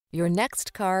Your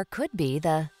next car could be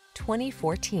the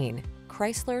 2014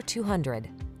 Chrysler 200.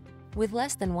 With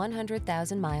less than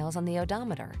 100,000 miles on the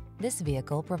odometer, this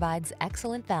vehicle provides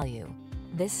excellent value.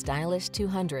 This stylish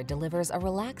 200 delivers a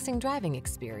relaxing driving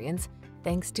experience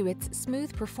thanks to its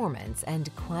smooth performance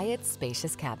and quiet,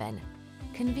 spacious cabin.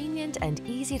 Convenient and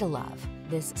easy to love,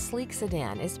 this sleek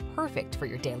sedan is perfect for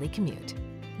your daily commute.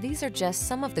 These are just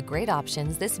some of the great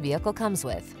options this vehicle comes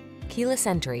with: keyless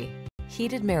entry,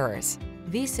 heated mirrors,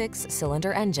 V6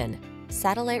 cylinder engine,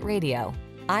 satellite radio,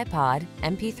 iPod,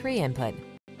 MP3 input,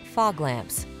 fog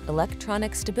lamps,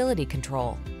 electronic stability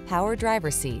control, power driver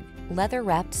seat,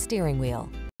 leather-wrapped steering wheel,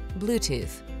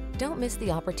 Bluetooth. Don't miss the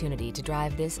opportunity to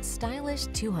drive this stylish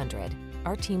 200.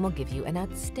 Our team will give you an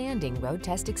outstanding road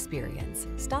test experience.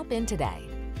 Stop in today.